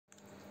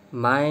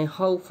My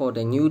hope for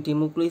the new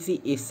democracy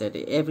is that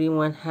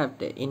everyone have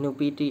the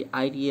innovative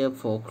idea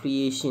for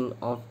creation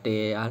of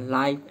their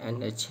life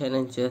and the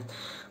challenges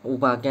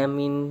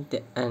overcoming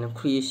and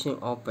creation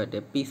of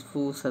the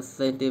peaceful,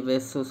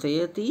 sustainable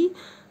society.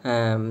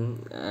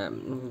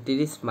 This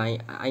is my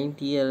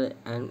idea,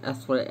 and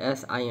as well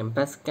as I am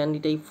best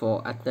candidate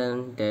for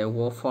attend the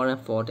World Forum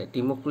for the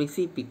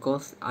Democracy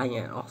because I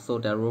am also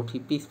the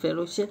Rotary Peace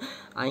Fellowship.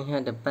 I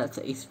had the best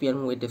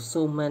experience with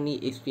so many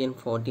experience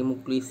for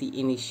democracy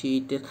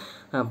initiative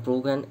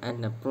program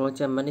and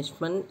project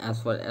management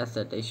as well as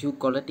the issue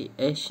quality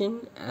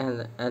action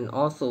and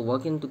also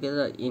working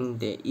together in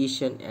the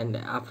Asian and the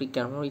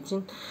African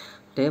region.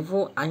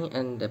 Therefore, I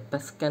am the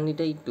best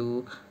candidate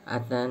to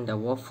attend the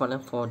World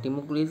Forum for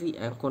Democracy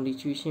and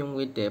contribution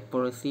with the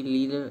policy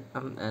leader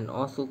and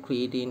also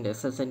creating the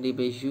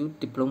sustainable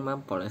youth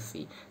development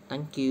policy.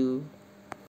 Thank you.